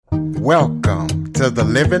Welcome to the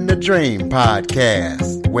Living the Dream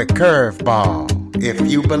podcast with Curveball. If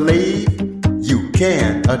you believe, you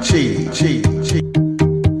can achieve.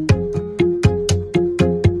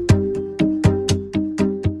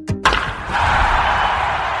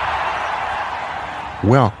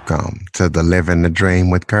 Welcome to the Living the Dream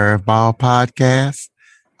with Curveball podcast,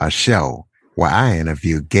 a show where I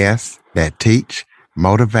interview guests that teach,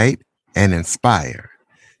 motivate, and inspire.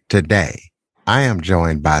 Today, I am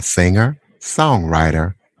joined by singer,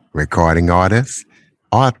 songwriter, recording artist,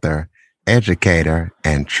 author, educator,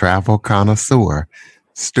 and travel connoisseur,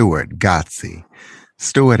 Stewart Gatsi.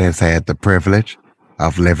 Stewart has had the privilege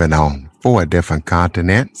of living on 4 different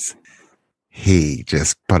continents. He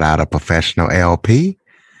just put out a professional LP,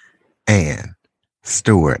 and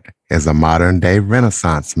Stewart is a modern day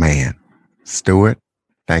Renaissance man. Stewart,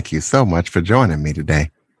 thank you so much for joining me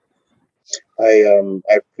today. I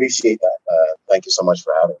appreciate that. Thank you so much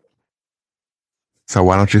for having me. So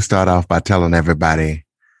why don't you start off by telling everybody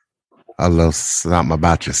a little something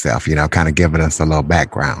about yourself, kind of giving us a little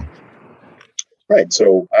background. Right.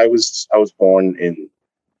 So I was born in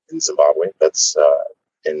Zimbabwe. That's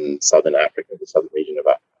in Southern Africa, the southern region of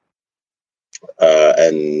Africa.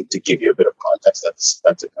 And to give you a bit of context,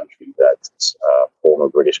 that's a country that's a former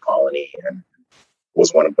British colony and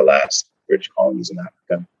was one of the last British colonies in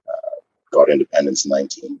Africa. Got independence in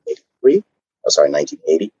 1980.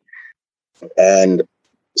 And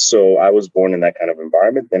so I was born in that kind of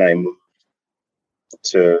environment. Then I moved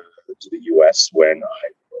to the U.S. when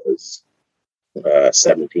I was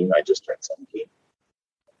 17. I just turned 17.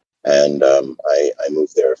 And I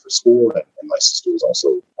moved there for school, and my sister was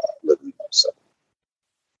also living there.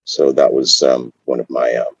 So that was one of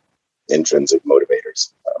my intrinsic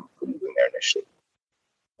motivators for moving there initially.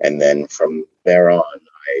 And then from there on,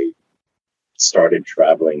 I started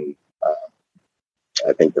traveling.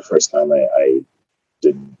 I think the first time I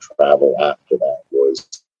did travel after that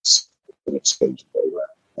was an exchange program.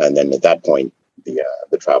 And then at that point, the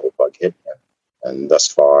travel bug hit. And thus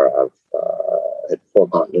far, I've hit 4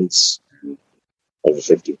 continents and over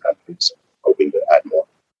 50 countries, hoping to add more.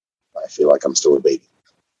 I feel like I'm still a baby.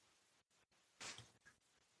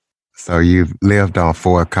 So you've lived on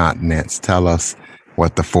 4 continents. Tell us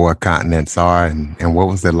what the 4 continents are and what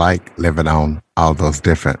was it like living on all those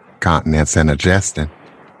different continents and adjusting?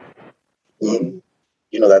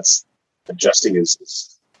 That's adjusting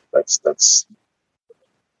that's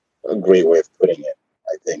a great way of putting it.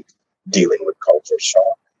 I think dealing with culture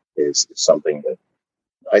shock is something that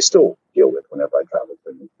I still deal with whenever I travel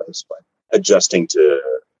to a new place, but adjusting to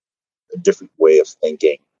a different way of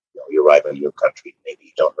thinking. You arrive in a new country, maybe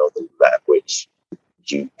you don't know the language,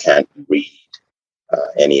 you can't read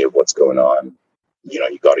any of what's going on.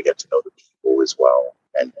 You got to get to know the people as well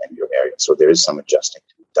and your area. So there is some adjusting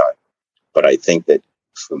to be done. But I think that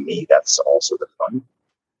for me, that's also the fun.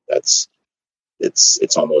 It's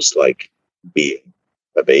almost like being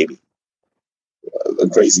a baby. A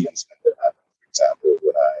crazy incident that happened, for example,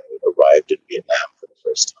 when I arrived in Vietnam for the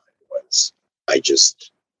first time was I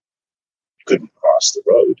just couldn't cross the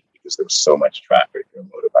road because there was so much traffic. There were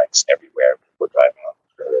motorbikes everywhere. People were driving on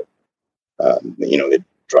the curb. They're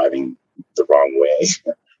driving the wrong way,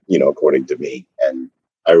 according to me. And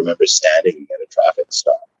I remember standing at a traffic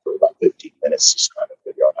stop for about 15 minutes, just trying to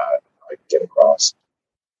figure out how I could get across.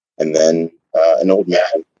 And then an old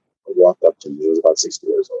man walked up to me. He was about 60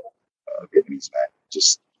 years old, a Vietnamese man,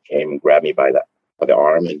 just came and grabbed me by the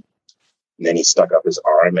arm. And then he stuck up his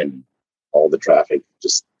arm and all the traffic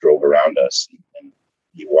just drove around us. And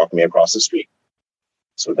he walked me across the street.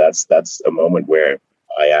 So that's a moment where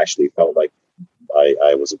I actually felt like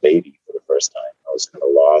I was a baby for the first time. I was kind of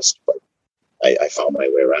lost, but I found my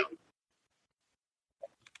way around.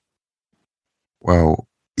 Well,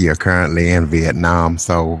 you're currently in Vietnam.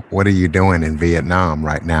 So what are you doing in Vietnam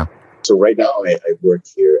right now? So right now I work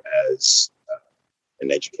here as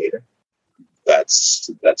an educator. That's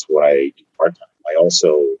what I do part-time. I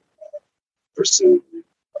also pursue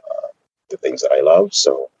the things that I love.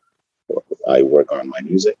 So I work on my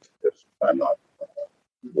music. If I'm not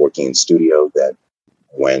working in studio, that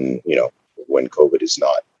when COVID is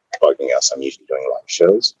not bugging us, I'm usually doing live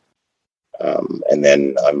shows. And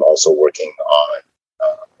then I'm also working on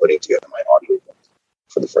putting together my audio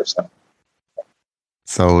for the first time.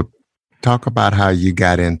 So talk about how you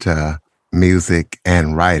got into music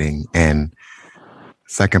and writing. And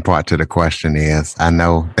second part to the question is, I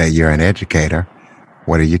know that you're an educator.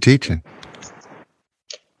 What are you teaching?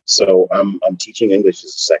 So I'm teaching English as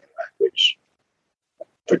a second language,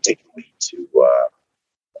 particularly to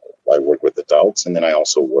I work with adults, and then I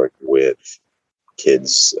also work with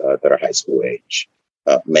kids that are high school age.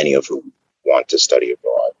 many of whom want to study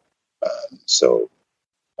abroad. So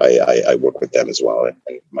I work with them as well,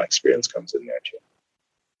 and my experience comes in there too.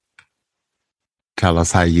 Tell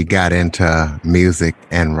us how you got into music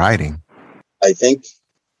and writing. I think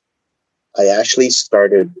I actually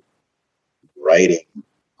started writing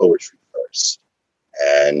poetry first,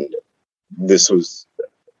 and this was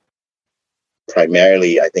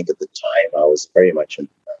primarily, I think at the time, I was very much an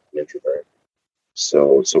introvert.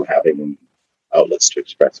 So having outlets to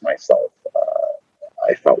express myself,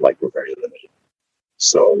 I felt like were very limited.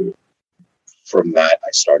 So from that,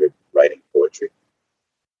 I started writing poetry.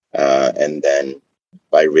 And then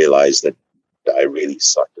I realized that I really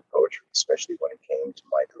sucked at poetry, especially when it came to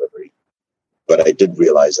my delivery. But I did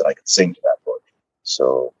realize that I could sing to that poetry.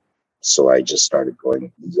 So I just started going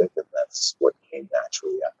with music, and that's what came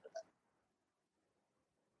naturally after that.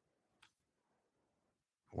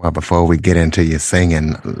 Well, before we get into your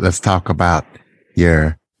singing, let's talk about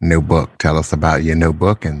your new book. Tell us about your new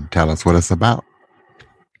book and tell us what it's about.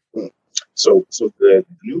 So the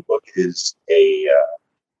new book is a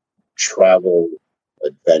travel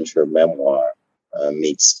adventure memoir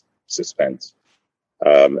meets suspense,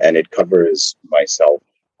 and it covers myself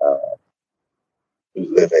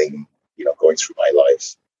living, going through my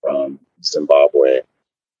life from Zimbabwe,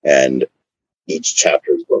 and each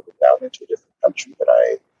chapter is broken down into a different country that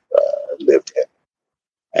I lived in,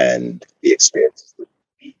 and the experiences that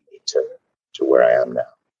lead me to where I am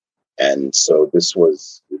now. And so this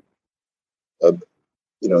was,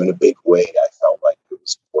 in a big way, I felt like it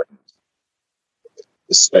was important,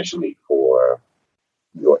 especially for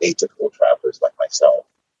your atypical travelers like myself,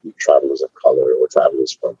 travelers of color or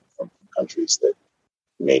travelers from countries that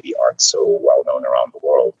maybe aren't so well known around the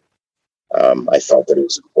world. I felt that it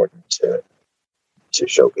was important to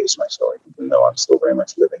showcase my story, even though I'm still very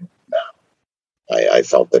much living now. I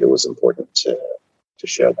felt that it was important to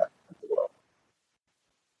share that with the world.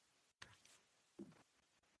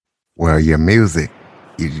 Well, your music,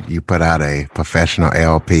 you put out a professional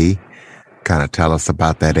LP. Kind of tell us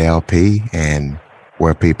about that LP and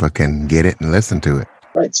where people can get it and listen to it.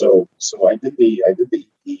 Right. So I did the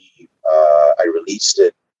EP. I released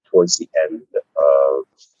it towards the end of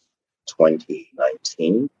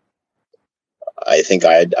 2019. I think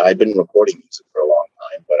I'd been recording music for a long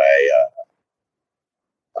time, but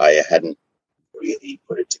I hadn't really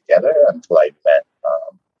put it together until I met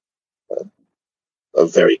a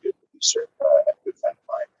very good producer, a good friend of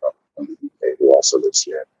mine from the UK who also lives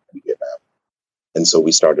here in Vietnam. And so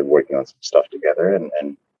we started working on some stuff together,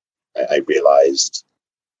 and I realized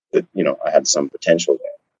that, I had some potential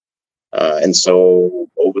there. And so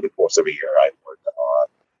over the course of a year, I worked on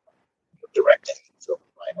directing and filming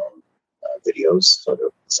my own videos, so there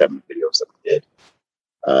were 7 videos that we did.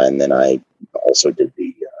 And then I also did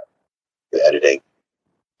the editing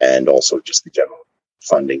and also just the general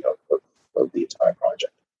funding of the entire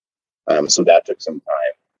project. So that took some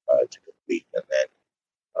time to complete. And then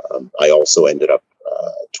I also ended up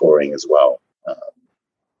touring as well.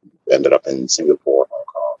 Ended up in Singapore, Hong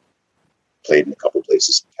Kong, played in a couple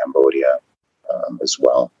places in Cambodia as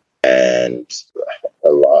well, and a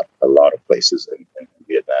lot of places in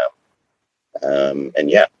Vietnam.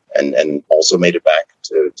 And also made it back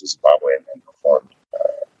to Zimbabwe and performed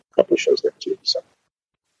a couple of shows there too. So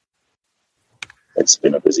it's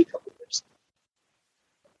been a busy couple of years.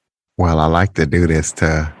 Well, I like to do this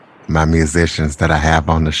to my musicians that I have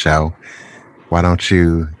on the show. Why don't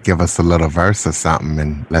you give us a little verse or something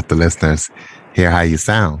and let the listeners hear how you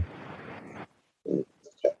sound?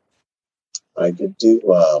 Okay. I could do.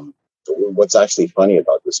 What's actually funny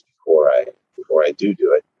about this before I do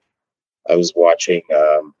it, I was watching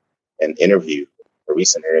an interview, a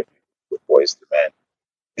recent interview with Boys to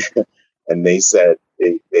Men, and they said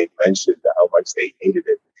they mentioned how much they hated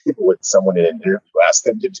it when someone in an interview asked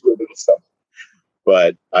them to do a little something.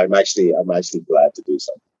 But I'm actually glad to do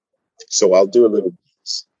something. So I'll do a little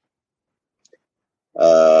piece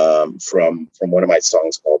from one of my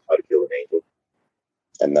songs called "How to Kill an Angel,"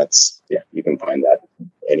 and that's you can find that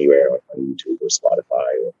anywhere on YouTube or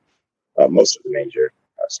Spotify or most of the major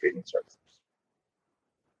streaming services.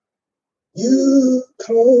 You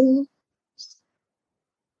close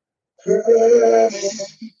her hand,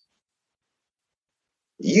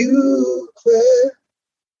 you clear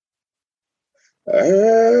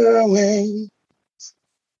her wings.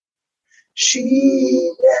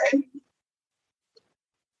 She ran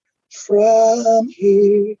from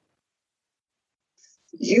here.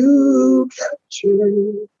 You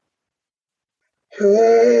captured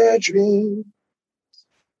her dream.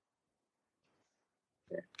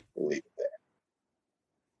 We'll leave it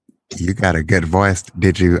there. You got a good voice.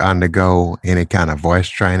 Did you undergo any kind of voice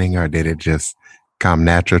training, or did it just come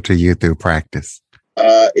natural to you through practice?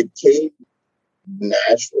 It came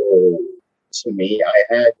natural to me. I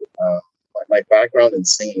had my background in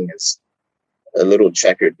singing is a little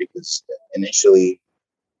checkered because initially,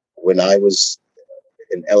 when I was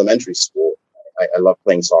in elementary school, I loved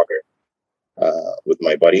playing soccer with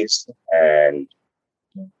my buddies, and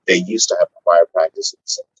they used to have choir practice at the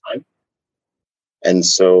same time. And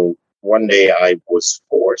so one day I was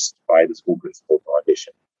forced by the school principal to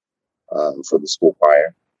audition for the school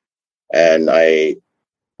choir, and I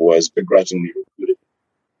was begrudgingly recruited.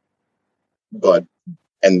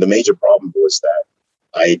 And the major problem was that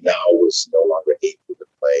I now was no longer able to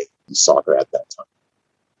play soccer at that time.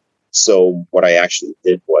 So what I actually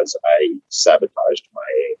did was I sabotaged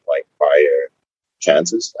my choir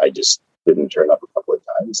chances. I just didn't turn up a couple of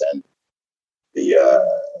times, and the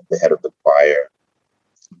head of the choir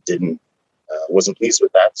wasn't pleased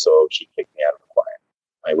with that, so she kicked me out of the choir.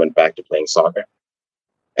 I went back to playing soccer,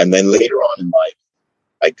 and then later on in life,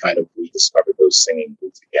 I kind of rediscovered those singing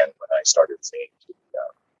roots again when I started singing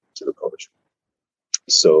to the poetry.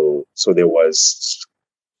 So there was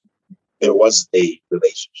a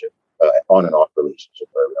relationship, on and off relationship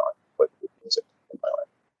early on with music in my life,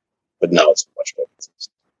 but now it's much more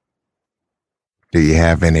consistent. Do you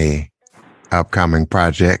have any upcoming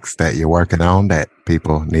projects that you're working on that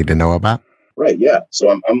people need to know about? Right, yeah.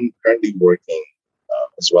 So I'm currently working,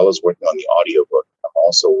 as well as working on the audiobook, I'm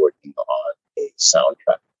also working on a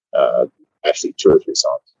soundtrack, actually 2 or 3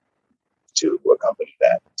 songs to accompany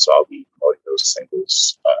that. So I'll be promoting those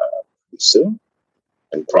singles soon.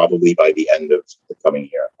 And probably by the end of the coming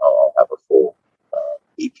year, I'll have a full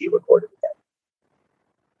EP recorded again.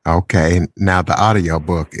 Okay. Now, the audio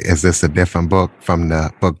book, is this a different book from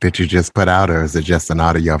the book that you just put out, or is it just an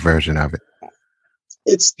audio version of it?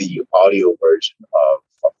 It's the audio version of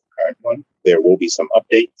the current one. There will be some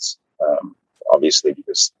updates, obviously,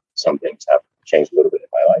 because some things have changed a little bit in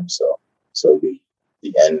my life. So the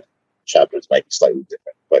end chapters might be slightly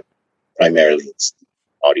different, but primarily it's the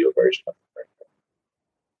audio version of the current one.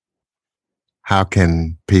 How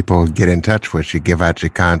can people get in touch with you? Give out your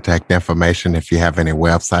contact information if you have any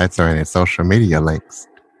websites or any social media links.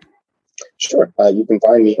 Sure. You can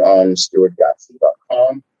find me on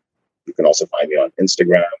StewartGatsi.com. You can also find me on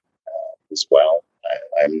Instagram as well.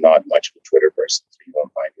 I'm not much of a Twitter person, so you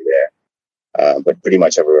won't find me there. But pretty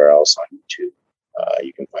much everywhere else on YouTube,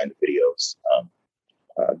 you can find the videos.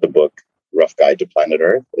 The book, Rough Guide to Planet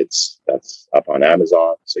Earth, that's up on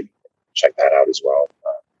Amazon, so you can check that out as well.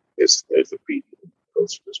 There's the preview that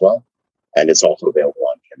goes through as well. And it's also available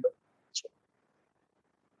on Kindle as well.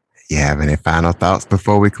 You have any final thoughts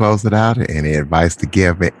before we close it out? Any advice to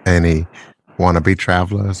give any wannabe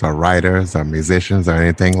travelers or writers or musicians or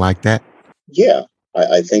anything like that? Yeah,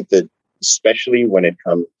 I think that especially when it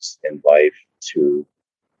comes in life to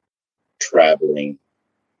traveling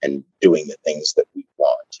and doing the things that we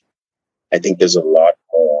want, I think there's a lot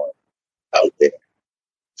more out there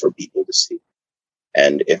for people to see.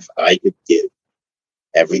 And if I could give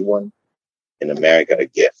everyone in America a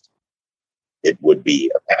gift, it would be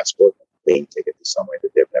a passport, a plane ticket to somewhere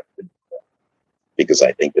that they've never been before. Because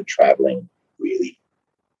I think that traveling really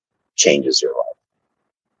changes your life.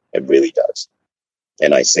 It really does.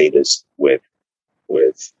 And I say this with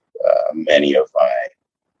many of my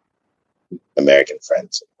American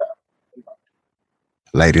friends and family.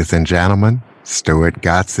 Ladies and gentlemen,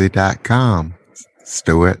 StewartGatsi.com.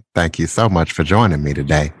 Stewart, thank you so much for joining me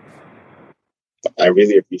today. I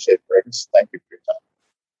really appreciate it, Curtis. Thank you for your time.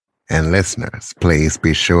 And listeners, please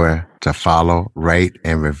be sure to follow, rate,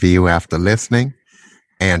 and review after listening.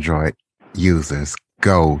 Android users,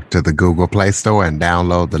 go to the Google Play Store and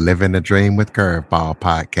download the Living the Dream with Curveball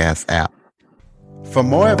podcast app. For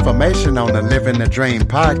more information on the Living the Dream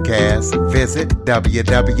podcast, visit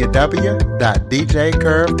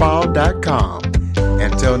www.djcurveball.com.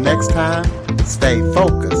 Until next time, stay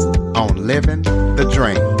focused on living the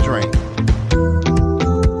dream.